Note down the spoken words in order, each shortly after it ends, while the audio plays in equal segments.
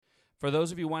For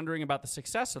those of you wondering about the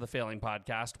success of the Failing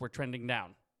Podcast, we're trending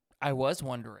down. I was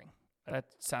wondering. That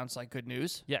sounds like good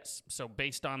news. Yes. So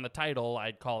based on the title,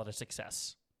 I'd call it a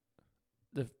success.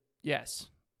 Yes.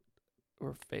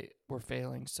 We're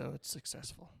failing, so it's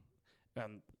successful.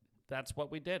 That's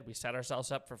what we did. We set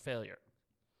ourselves up for failure.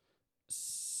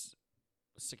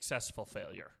 Successful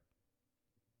failure.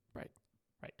 Right.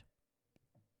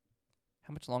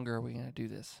 How much longer are we going to do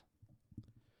this?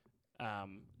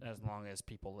 As long as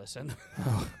people listen.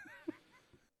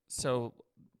 So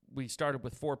we started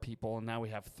with 4 people, and now we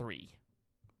have 3.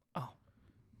 Oh.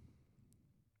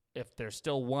 If there's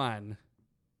still one,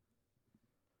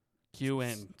 cue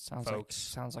in, folks.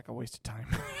 Sounds like a waste of time.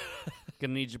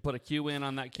 Gonna need you to put a cue in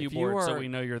on that keyboard so we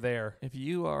know you're there. If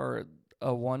you are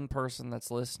a one person that's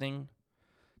listening,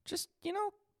 just,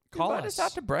 Call invite us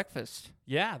out to breakfast.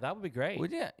 Yeah, that would be great.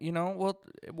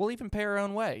 We'll even pay our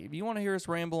own way. If you want to hear us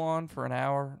ramble on for an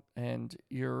hour and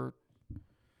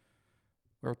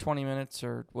or 20 minutes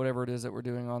or whatever it is that we're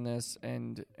doing on this,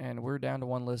 and we're down to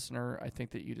one listener, I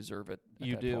think that you deserve it.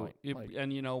 You do.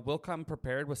 We'll come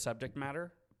prepared with subject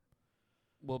matter.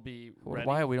 We'll be ready.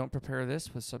 Why? We don't prepare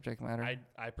this with subject matter.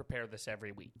 I prepare this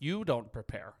every week. You don't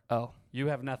prepare. Oh. You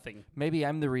have nothing. Maybe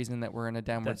I'm the reason that we're in a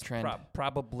downward trend.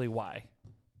 Probably why.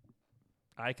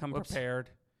 I come prepared.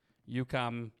 You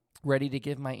come ready to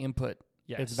give my input.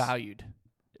 Yes. It's valued.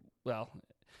 Well,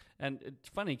 and it's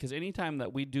funny because anytime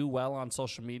that we do well on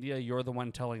social media, you're the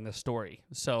one telling the story.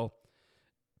 So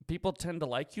people tend to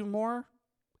like you more,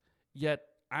 yet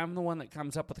I'm the one that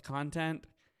comes up with the content,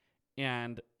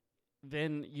 and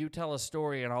then you tell a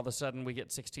story, and all of a sudden we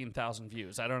get 16,000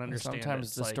 views. I don't understand.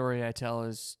 Sometimes the story I tell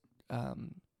is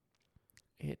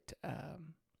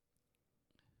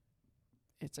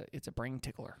it's a brain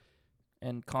tickler.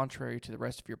 And contrary to the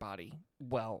rest of your body,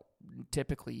 well,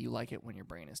 typically you like it when your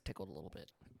brain is tickled a little bit.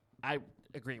 I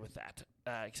agree with that,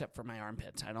 except for my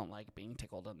armpits. I don't like being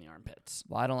tickled in the armpits.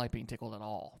 Well, I don't like being tickled at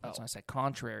all. That's why I say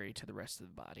contrary to the rest of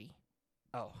the body.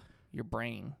 Oh. Your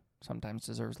brain sometimes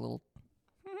deserves a little...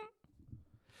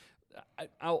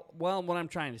 Well, what I'm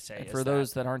trying to say is for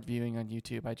those that aren't viewing on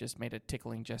YouTube, I just made a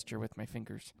tickling gesture with my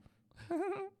fingers.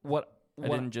 I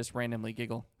didn't just randomly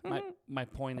giggle. My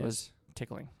point is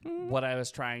tickling. What I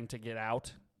was trying to get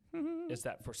out is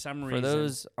that for some reason, for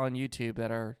those on YouTube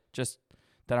that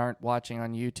aren't watching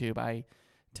on YouTube, I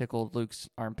tickled Luke's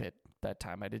armpit that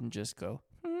time. I didn't just go.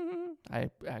 I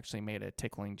actually made a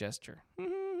tickling gesture.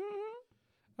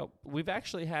 We've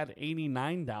actually had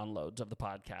 89 downloads of the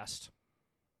podcast.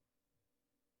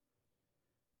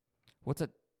 What's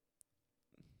it?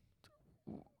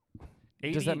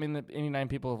 Does that mean that 89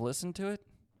 people have listened to it?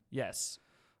 Yes.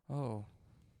 Oh.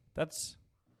 That's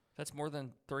more than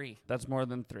 3. That's more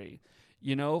than 3.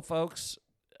 Folks,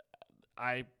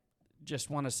 I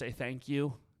just want to say thank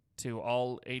you to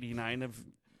all 89 of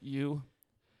you.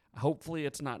 Hopefully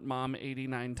it's not Mom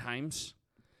 89 times.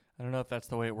 I don't know if that's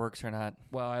the way it works or not.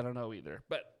 Well, I don't know either,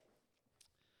 but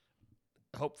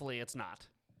hopefully it's not.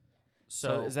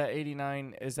 So is that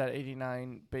 89? Is that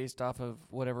 89 based off of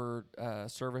whatever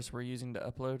service we're using to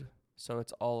upload? So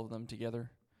it's all of them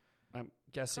together. I'm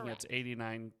guessing Correct. It's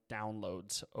 89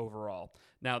 downloads overall.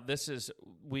 Now this is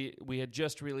we had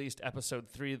just released episode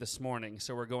 3 this morning,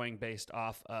 so we're going based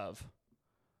off of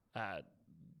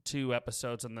 2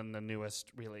 episodes and then the newest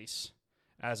release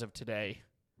as of today.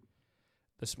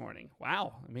 This morning.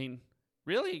 Wow. I mean,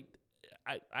 really,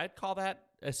 I'd call that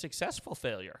a successful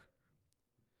failure.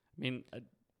 I mean,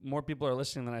 more people are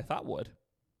listening than I thought would.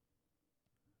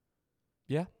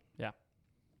 Yeah. Yeah.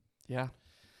 Yeah.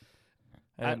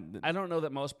 I don't know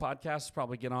that most podcasts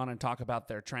probably get on and talk about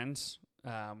their trends.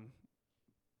 Yeah, I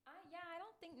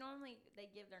don't think normally they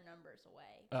give their numbers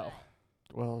away. Oh.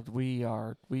 Well,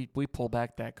 we pull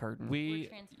back that curtain. We're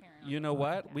transparent. You know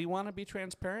what? We want to be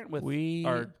transparent with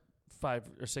our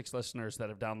 5 or 6 listeners that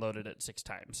have downloaded it 6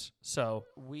 times. So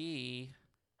we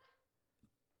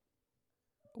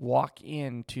walk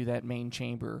into that main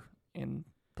chamber in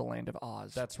the land of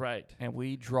Oz. That's right. And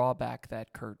we draw back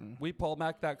that curtain. We pull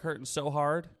back that curtain so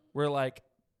hard, we're like,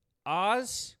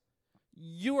 Oz,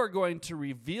 you are going to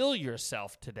reveal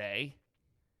yourself today.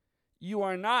 You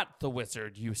are not the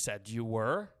wizard you said you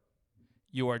were.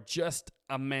 You are just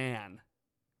a man.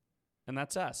 And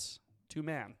that's us. 2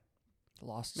 men.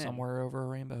 Lost somewhere over a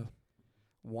rainbow.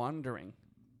 Wandering.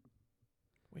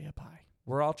 Way up high.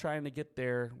 We're all trying to get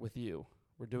there with you.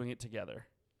 We're doing it together.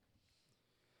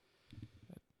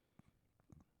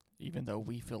 Even though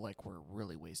we feel like we're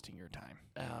really wasting your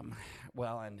time.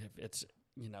 Well, and if it's,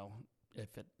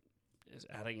 if it is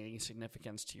adding any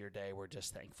significance to your day, we're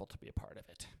just thankful to be a part of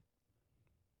it.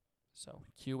 So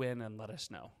cue in and let us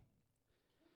know.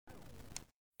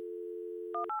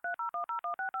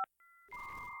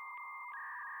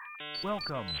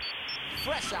 Welcome.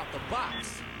 Fresh out the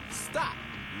box. Stop,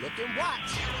 look and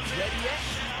watch. Ready yet?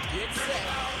 Get set.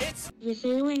 It's The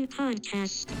following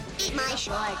podcast Eat my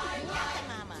short. Not the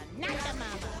mama, not the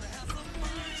mama.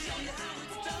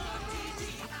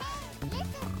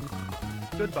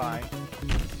 Goodbye.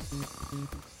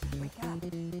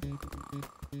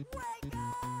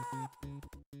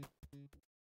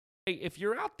 Hey, if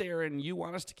you're out there and you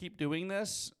want us to keep doing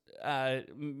this,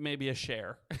 maybe a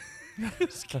share.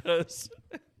 Because,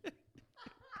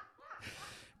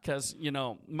 you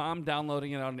know, Mom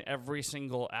downloading it on every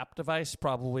single app device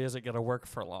probably isn't going to work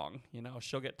for long. You know,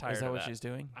 she'll get tired Is that of what that. she's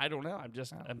doing? I don't know.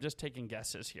 I'm just taking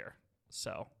guesses here.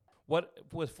 So, what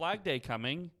with Flag Day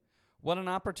coming, what an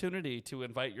opportunity to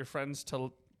invite your friends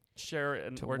to share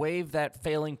and To wave that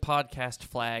failing podcast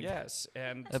flag. Yes,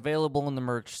 and Available in the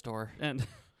merch store and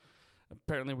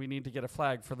apparently we need to get a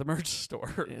flag for the merch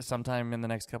store. sometime in the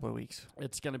next couple of weeks.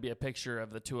 It's going to be a picture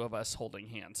of the two of us holding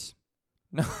hands.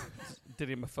 No.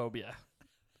 Didymophobia.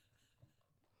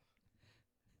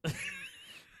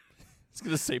 It's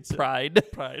going to say pride.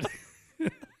 Pride.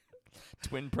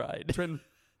 Twin pride. Twin.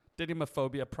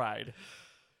 Didymophobia pride.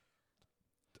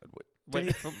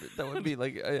 Wait, That would be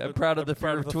like, I'm proud of the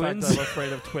fear of fact twins. that I'm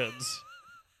afraid of twins.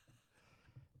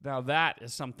 Now that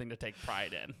is something to take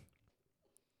pride in.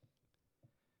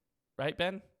 Right,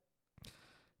 Ben?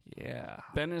 Yeah.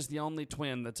 Ben is the only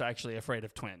twin that's actually afraid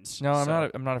of twins. No, So,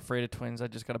 I'm not afraid of twins. I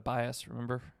just got a bias,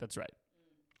 remember? That's right.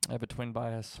 I have a twin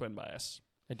bias. Twin bias.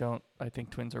 I think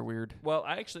twins are weird. Well,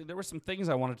 there were some things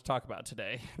I wanted to talk about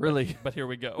today. Really? But here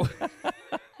we go.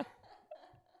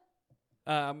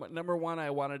 Number one, I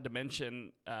wanted to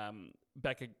mention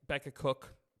Bekah Koch,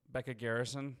 Bekah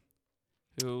Garrison,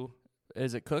 who,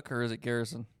 Is it Cook or is it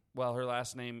Garrison? well, her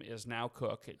last name is now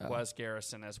Cook. It was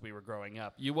Garrison as we were growing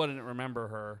up. You wouldn't remember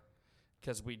her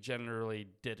because we generally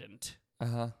didn't.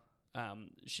 Uh-huh.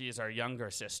 She is our younger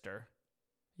sister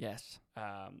Yes.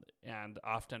 and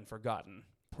often forgotten.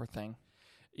 Poor thing.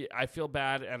 Yeah, I feel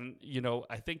bad, and, you know,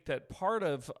 I think that part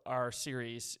of our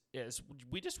series is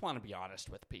we just want to be honest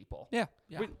with people. Yeah.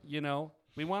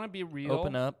 We want to be real.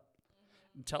 Open up.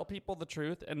 Tell people the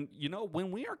truth. And, you know,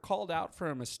 when we are called out for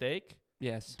a mistake,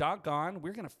 Yes. doggone,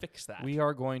 we're going to fix that. We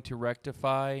are going to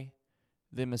rectify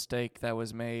the mistake that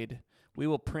was made. We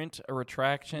will print a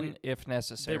retraction if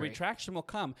necessary. The retraction will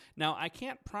come. Now, I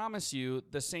can't promise you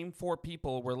the same 4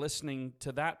 people were listening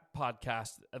to that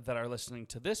podcast that are listening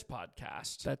to this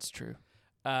podcast. That's true.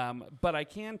 But I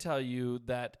can tell you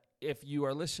that if you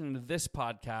are listening to this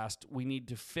podcast, we need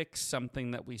to fix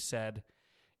something that we said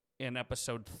in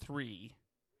episode 3.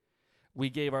 We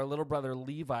gave our little brother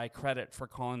Levi credit for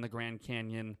calling the Grand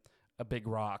Canyon a big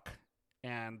rock.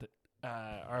 And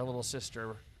our little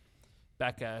sister,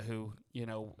 Bekah, who, you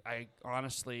know, I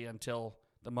honestly, until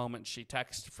the moment she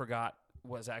texted, forgot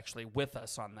was actually with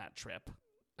us on that trip.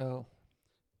 Oh.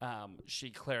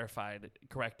 She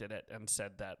corrected it, and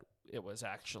said that it was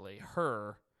actually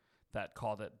her that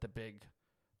called it the big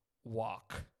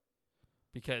walk,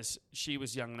 because she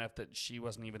was young enough that she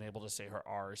wasn't even able to say her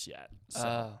R's yet.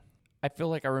 So I feel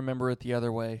like I remember it the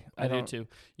other way. I do too.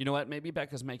 You know what? Maybe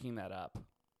Becca's making that up.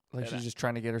 Like she's just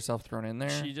trying to get herself thrown in there.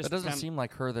 She just that doesn't seem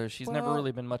like her, though. She's never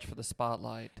really been much for the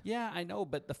spotlight. Yeah, I know.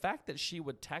 But the fact that she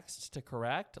would text to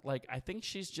correct, like, I think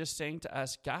she's just saying to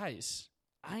us, guys,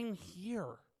 I'm here.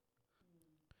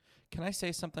 Can I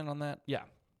say something on that? Yeah.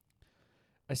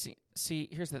 I see. See,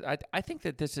 here's the. I think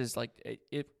that this is like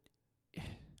it.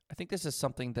 I think this is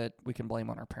something that we can blame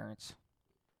on our parents.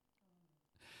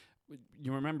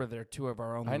 You remember they're 2 of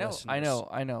our own listeners.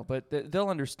 I know. But they'll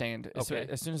understand as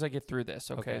soon as I get through this.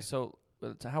 Okay. Okay. So,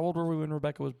 how old were we when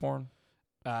Rebecca was born?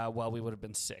 Well, we would have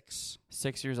been 6.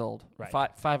 6 years old. Right.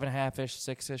 5.5-ish,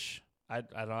 6-ish. I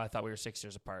don't know. I thought we were 6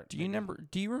 years apart. Do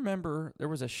you remember there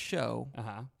was a show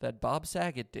that Bob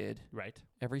Saget did Right.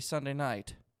 every Sunday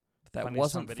night that Funniest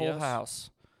wasn't Home Full Videos? House?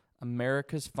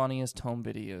 America's Funniest Home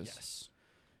Videos. Yes.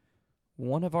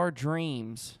 One of our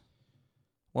dreams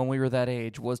when we were that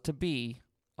age was to be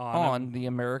on the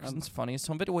American's Funniest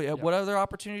Home Video. What other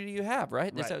opportunity do you have,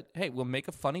 right? They Right. said, hey, we'll make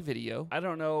a funny video. I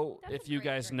don't know That's if a you great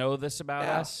guys dream. know this about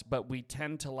Yeah. us, but we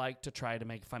tend to like to try to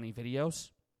make funny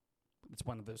videos. It's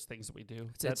one of those things that we do.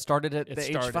 It started at It the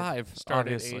age started- 5,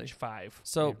 Started obviously. at age 5.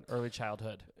 So- early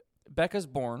childhood. Becca's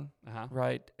born, Uh-huh.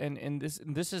 right? And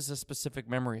this is a specific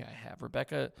memory I have.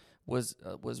 Rebecca was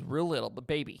real little, but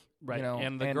baby, Right, You know,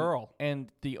 and the girl.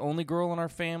 and the only girl in our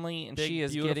family, and Big, she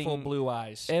is beautiful getting blue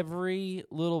eyes. every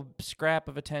little scrap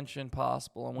of attention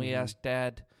possible. And we Mhm. asked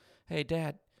Dad, "Hey,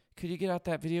 Dad, could you get out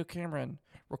that video camera and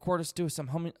record us do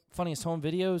some funniest home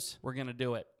videos?" We're going to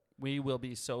do it. We will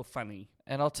be so funny.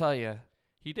 And I'll tell you,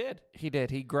 He did. He did.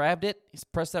 He grabbed it. He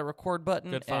pressed that record button.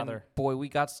 Good father. And boy, we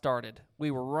got started. We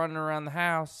were running around the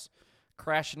house,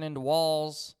 crashing into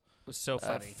walls. It was so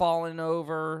funny. Falling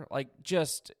over, like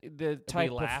just the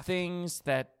type of laughed. things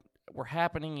that were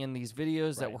happening in these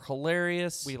videos that Right. were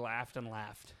hilarious. We laughed and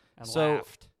laughed and So-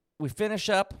 laughed. We finish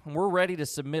up, and we're ready to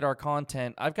submit our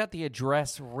content. I've got the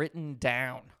address written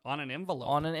down On an envelope.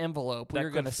 on an envelope. That We're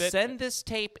going to could fit- send this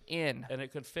tape in. and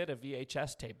it could fit a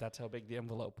VHS tape. That's how big the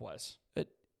envelope was.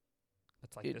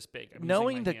 It's like it- this big. I'm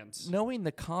knowing using my hands. knowing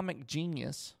the comic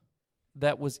genius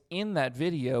that was in that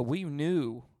video, we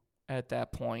knew at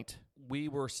that point We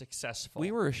were successful.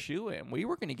 we were a shoe-in. We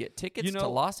were going to get tickets You to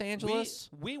know, Los Angeles.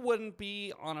 We wouldn't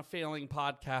be on a failing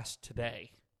podcast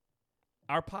today.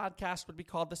 Our podcast would be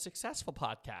called The Successful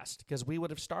Podcast because we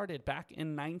would have started back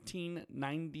in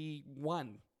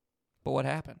 1991. But what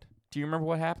happened? Do you remember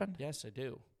what happened? Yes, I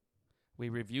do. We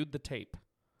reviewed the tape.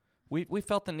 We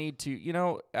felt the need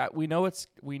to, we know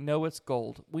it's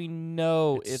gold. We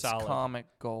know it's solid. comic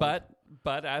gold.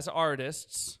 But as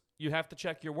artists, you have to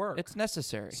check your work. it's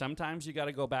necessary. Sometimes you got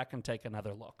to go back and take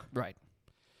another look. Right.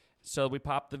 So we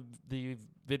popped the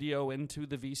video into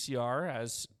the VCR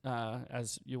as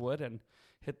you would, and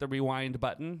hit the rewind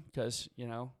button because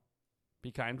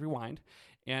be kind, rewind.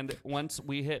 And once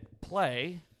we hit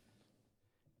play,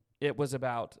 it was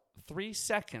about 3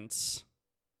 seconds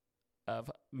of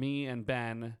me and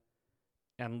Ben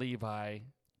and Levi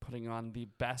putting on the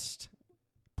best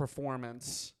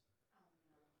performance,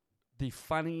 the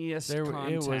funniest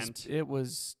content. It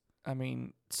was. I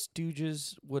mean,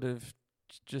 Stooges would have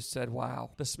just said,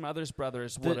 "Wow." The Smothers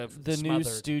Brothers would have The new smothered.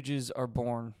 Stooges are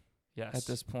born Yes. at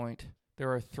this point.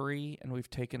 There are 3, and we've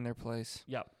taken their place.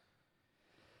 Yep.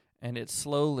 And it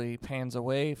slowly pans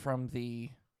away from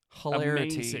the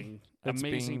hilarity that's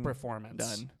Amazing being performance.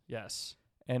 done. Yes.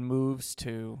 and moves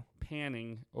to,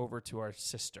 Panning over to our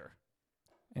sister.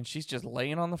 and she's just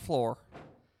laying on the floor.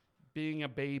 Being a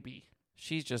baby.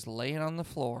 She's just laying on the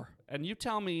floor. And you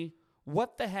tell me,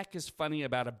 what the heck is funny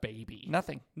about a baby?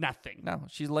 Nothing. Nothing. No,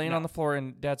 she's laying No. on the floor,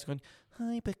 and Dad's going,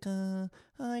 "Hi, Bekah.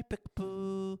 Hi, Bekah.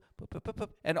 Boo. Boop, boop, boop, boop."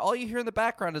 And all you hear in the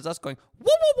background is us going, "Whoa,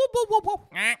 whoa, whoa, whoa, whoa,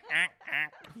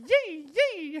 whoa." Yee,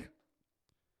 yee.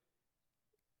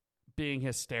 Being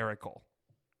hysterical.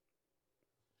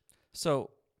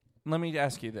 So let me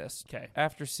ask you this. Okay.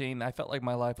 After seeing, I felt like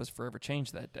my life was forever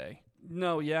changed that day.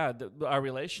 No, yeah, our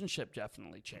relationship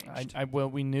definitely changed. Well,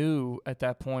 we knew at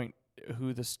that point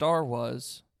who the star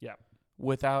was. Yeah.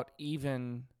 Without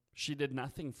even, She did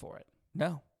nothing for it.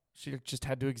 no, she just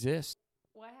had to exist.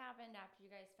 What happened after you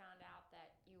guys found out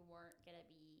that you weren't going to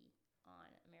be on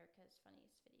America's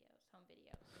Funniest Videos, home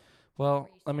videos? Well, Were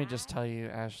you let me just sad? tell you,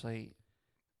 Ashley,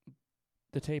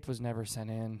 the tape was never sent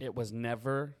in, It was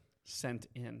never sent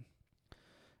in.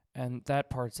 and that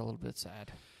part's a little bit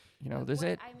sad. You know, Did you did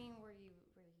you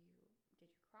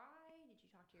cry? Did you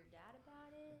talk to your dad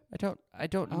about it? I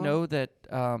don't know that.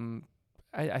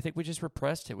 I think we just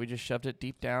repressed it. We just shoved it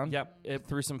deep down. Yep.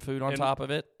 Threw some food on And- top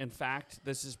of it. In fact,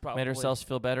 this is probably Made ourselves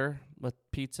feel better with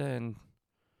pizza and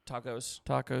tacos.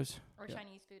 tacos Or Yeah.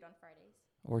 Chinese food on Fridays?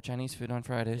 or Chinese food on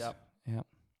Fridays. Yep.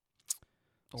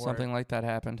 Or Something like that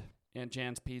happened. Aunt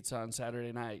Jan's Pizza on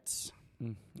Saturday nights.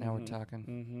 Now we're Mhm. talking.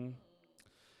 Mm-hmm.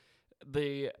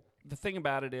 The thing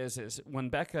about it is when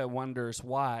Bekah wonders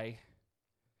why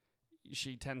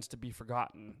she tends to be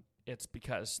forgotten, it's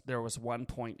because there was one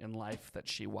point in life that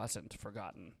she wasn't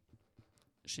forgotten.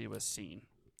 She was seen.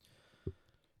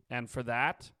 And for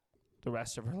that, the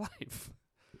rest of her life,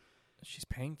 She's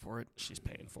paying for it. she's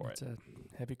paying for It's it.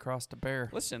 a heavy cross to bear.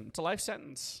 Listen, it's a life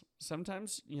sentence.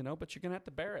 Sometimes, but you're going to have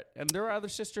to bear it. And there are other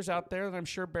sisters out there that I'm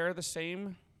sure bear the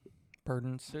same.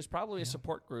 Burdens. There's probably a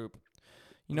support group.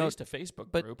 You know, at least a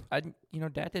Facebook but group.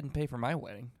 Dad didn't pay for my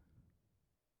wedding.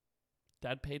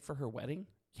 Dad paid for her wedding?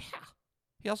 Yeah.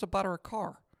 He also bought her a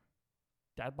car.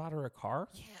 Dad bought her a car?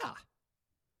 Yeah.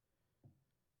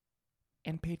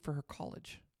 And paid for her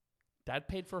college. Dad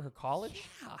paid for her college?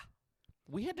 Yeah.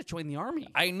 We had to join the army.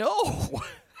 I know.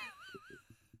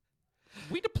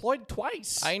 We deployed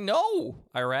twice. I know.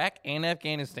 Iraq and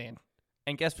Afghanistan.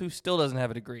 And guess who still doesn't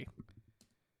have a degree?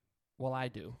 Well, I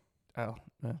do. Oh.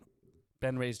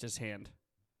 Ben raised his hand.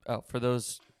 Oh, for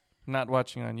those not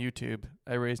watching on YouTube,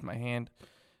 I raised my hand.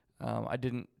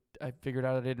 I figured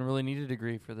out I didn't really need a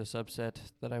degree for the subset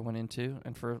that I went into.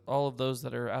 And for all of those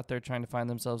that are out there trying to find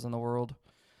themselves in the world,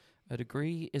 a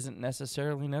degree isn't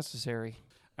necessarily necessary.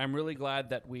 I'm really glad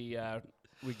that we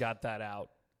got that out.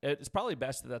 It's probably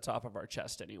best that that's off of our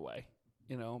chest anyway.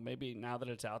 Maybe now that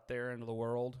it's out there into the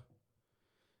world,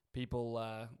 people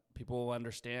will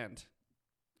understand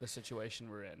the situation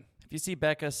we're in. If you see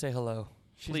Bekah, say hello.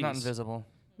 She's not Please. invisible.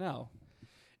 No.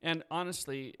 And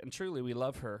honestly and truly, we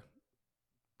love her.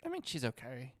 I mean, she's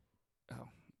okay. Oh.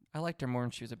 I liked her more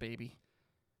when she was a baby.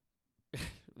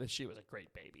 That she was a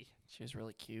great baby. She was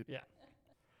really cute. Yeah.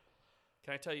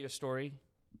 Can I tell you a story?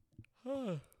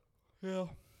 Yeah.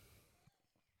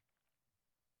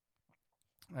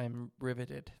 I'm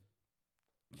riveted.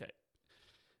 Okay.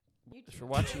 You If you're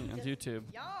watching on just YouTube,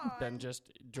 yawned. Ben just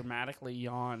dramatically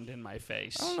yawned in my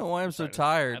face. I don't know why I'm so Sorry.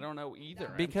 tired. I don't know either.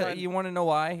 I'm Because trying- you want to know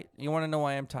why? You want to know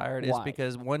why I'm tired? It's Why?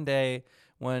 because one day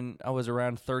when I was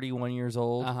around 31 years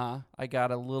old, I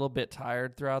got a little bit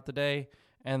tired throughout the day,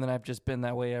 and then I've just been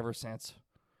that way ever since.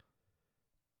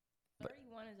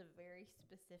 31 is a very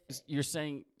specific.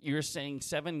 You're saying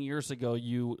 7 years ago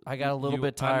I got a little you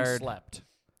bit tired. Slept.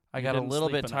 I You got a didn't little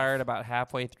sleep bit enough. tired about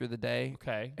halfway through the day,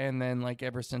 Okay. and then like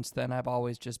ever since then, I've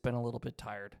always just been a little bit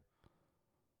tired.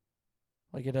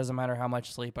 Like it doesn't matter how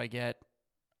much sleep I get,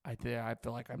 I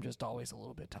feel like I'm just always a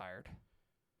little bit tired.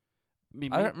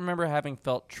 I don't remember having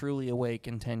felt truly awake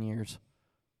in 10 years.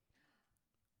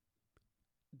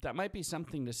 That might be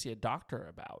something to see a doctor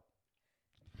about.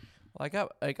 Well,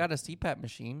 I got a CPAP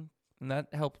machine, and that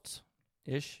helped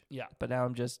ish. Yeah. But now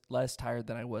I'm just less tired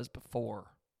than I was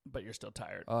before. But you're still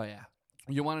tired. Oh yeah.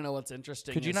 You want to know what's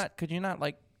interesting? Could you not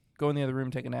like go in the other room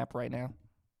and take a nap right now?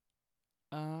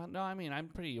 No, I mean I'm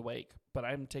pretty awake, but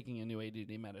I'm taking a new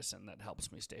ADD medicine that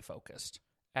helps me stay focused.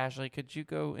 Ashley, could you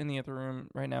go in the other room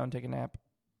right now and take a nap?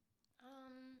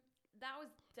 That was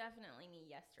definitely me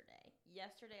yesterday.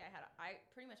 Yesterday I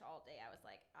pretty much all day I was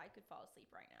like I could fall asleep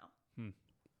right now.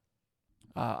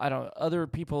 I don't. Other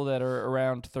people that are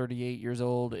around 38 years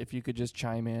old, if you could just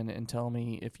chime in and tell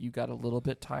me if you got a little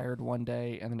bit tired one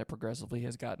day and then it progressively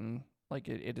has gotten like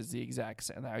it is the exact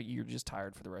same. Now you're just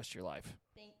tired for the rest of your life.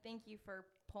 Thank you for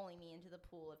pulling me into the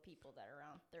pool of people that are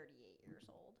around 38 years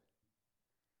old.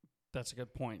 That's a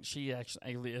good point. She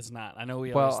actually is not. I know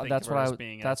we always Well, think that's of her what as I.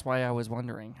 being. That's why I was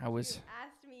wondering. I was. You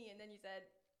asked me and then you said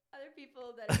other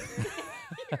people that are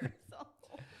 38 years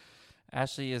old.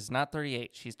 Ashley is not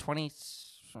 38. She's 20.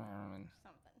 Something.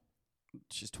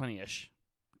 She's 20-ish,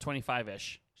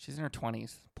 25-ish. She's in her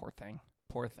 20s. Poor thing.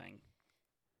 Poor thing.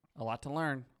 A lot to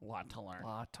learn. A lot to learn. A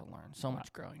lot to learn. So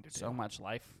much growing to do. So much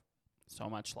life. So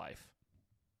much life.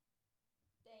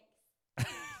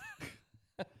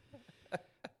 Thanks.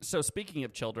 So speaking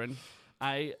of children,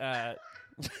 I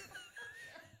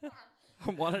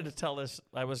wanted to tell this.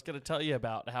 I was going to tell you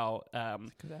about how.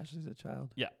 Because Ashley's a child.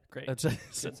 Yeah, great. Good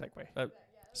segue.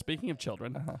 Speaking of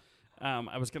children,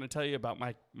 I was going to tell you about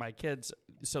my kids.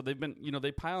 So they've been,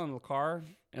 they pile in the car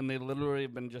and they literally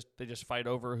have been they just fight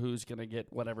over who's going to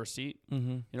get whatever seat.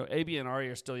 Mm-hmm. AB and Ari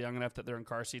are still young enough that they're in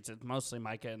car seats. It's mostly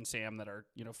Micah and Sam that are,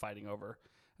 fighting over,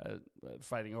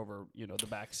 the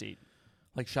back seat.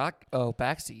 Like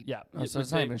backseat. Yeah. Oh, so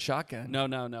it's not even shotgun.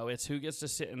 No. It's who gets to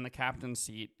sit in the captain's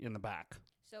seat in the back.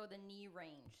 So the knee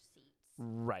range seats.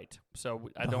 Right. So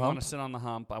I The don't want hump? to sit on the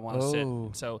hump. I want to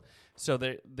Oh. sit. So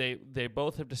they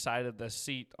both have decided the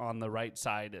seat on the right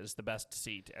side is the best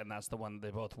seat, and that's the one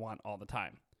they both want all the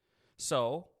time.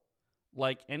 So,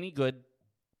 like any good,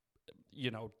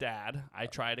 dad, I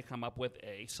try to come up with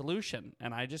a solution,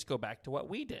 and I just go back to what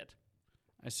we did.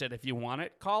 I said, if you want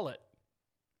it, call it.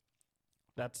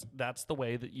 That's the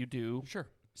way that you do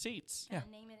seats. Yeah.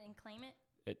 Name it and claim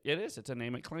it. It is. It's a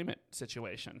name it, claim it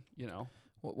situation, Well,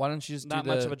 why don't you just Not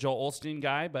do much of a Joel Osteen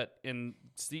guy, but in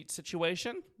seat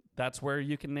situation, that's where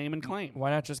you can name and claim. Why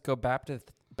not just go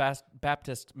Baptist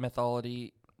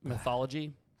mythology?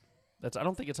 Mythology? I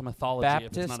don't think it's a mythology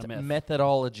if it's not a myth.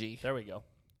 Methodology. There we go.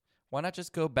 Why not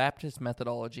just go Baptist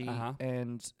methodology Uh-huh.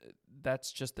 and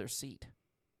that's just their seat?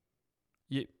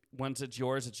 Once it's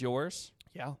yours, it's yours.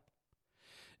 Yeah.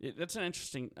 That's an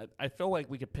interesting. I feel like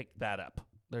we could pick that up.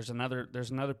 There's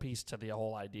another piece to the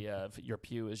whole idea of your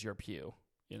pew is your pew.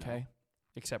 Okay.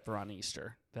 Except for on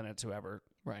Easter, then it's whoever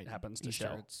happens to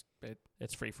Easter, show.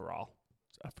 It's free for all.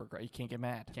 I forgot. You can't get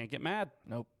mad. Can't get mad.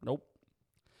 Nope.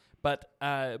 But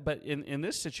in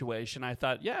this situation, I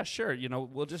thought, yeah, sure.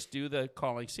 We'll just do the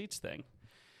calling seats thing.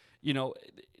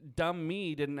 Dumb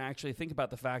me didn't actually think about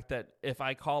the fact that if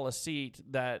I call a seat,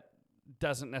 that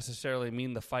doesn't necessarily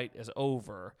mean the fight is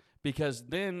over, because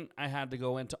then I had to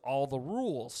go into all the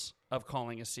rules of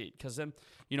calling a seat. Because then,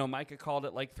 Micah called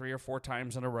it like 3 or 4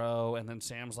 times in a row, and then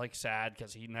Sam's like sad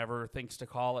because he never thinks to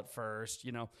call it first,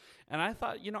 And I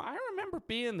thought, I remember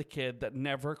being the kid that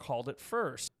never called it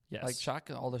first. Yes. Like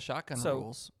shotgun, all the shotgun So,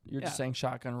 rules. You're just saying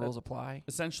shotgun rules apply.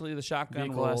 Essentially, the shotgun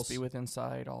Vehicle has rules. to be within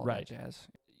sight, all Right. that jazz.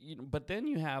 But then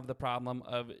you have the problem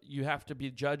of you have to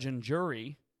be judge and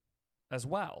jury as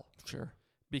well. Sure.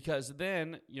 Because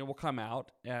then, we'll come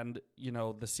out and,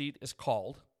 the seat is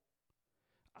called.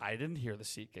 I didn't hear the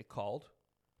seat get called,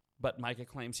 but Micah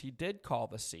claims he did call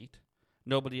the seat.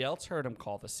 Nobody else heard him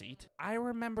call the seat. I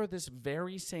remember this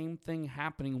very same thing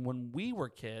happening when we were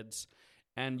kids,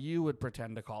 and you would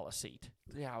pretend to call a seat.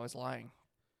 Yeah, I was lying.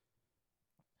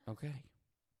 Okay.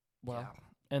 Well,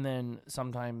 And then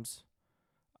sometimes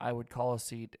I would call a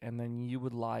seat, and then you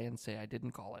would lie and say I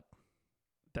didn't call it.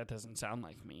 that doesn't sound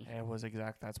like me.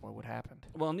 That's what would happen.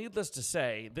 Well, needless to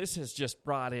say, this has just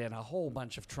brought in a whole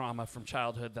bunch of trauma from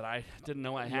childhood that I didn't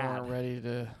know I You had. weren't ready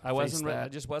to I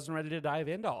that. just wasn't ready to dive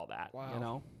into all that.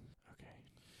 Wow. Okay.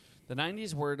 The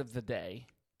 90s word of the day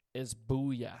is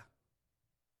booyah.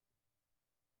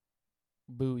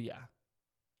 Booyah.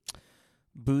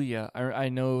 Booyah. I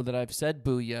know that I've said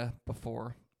booyah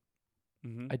before.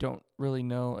 Mm-hmm. I don't really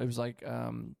know. It was like,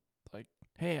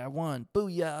 hey, I won.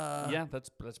 Booyah. Yeah, that's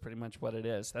pretty much what it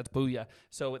is. That's booyah.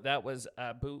 So that was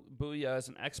booyah is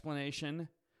an explanation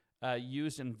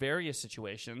used in various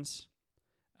situations.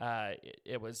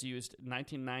 It was used in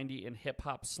 1990 in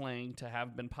hip-hop slang to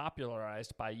have been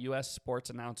popularized by U.S. sports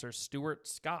announcer Stuart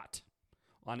Scott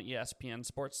on ESPN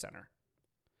SportsCenter.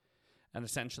 And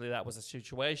essentially that was a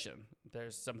situation.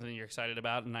 There's something you're excited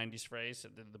about, a 90s phrase.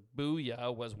 The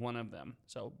booyah was one of them.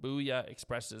 So booyah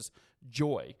expresses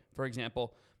joy. For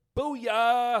example,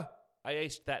 booyah! I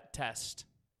aced that test.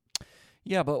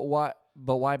 Yeah, but why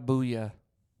booyah?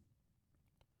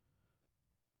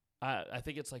 I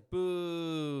think it's like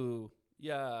boo,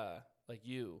 yeah, like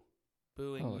you.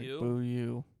 Booing Like you. boo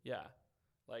you. Yeah,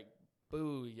 like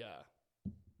booyah.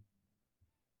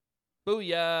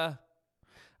 Booyah!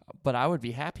 But I would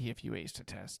be happy if you aced a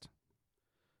test.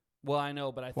 Well, I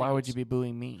know, but I think Why would you be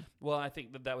booing me? Well, I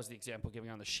think that was the example giving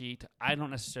on the sheet. I don't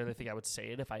necessarily think I would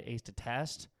say it if I aced a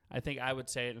test. I think I would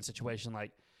say it in a situation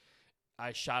like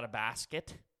I shot a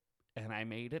basket and I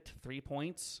made it 3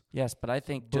 points. Yes, but I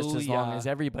think just as long Booyah. as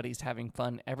everybody's having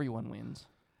fun, everyone wins.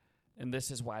 And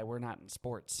this is why we're not in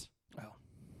sports. Oh.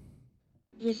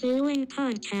 The following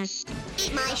podcast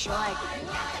Eat my short. Not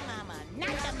the mama, not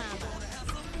the mama.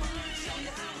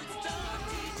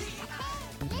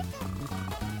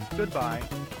 Goodbye.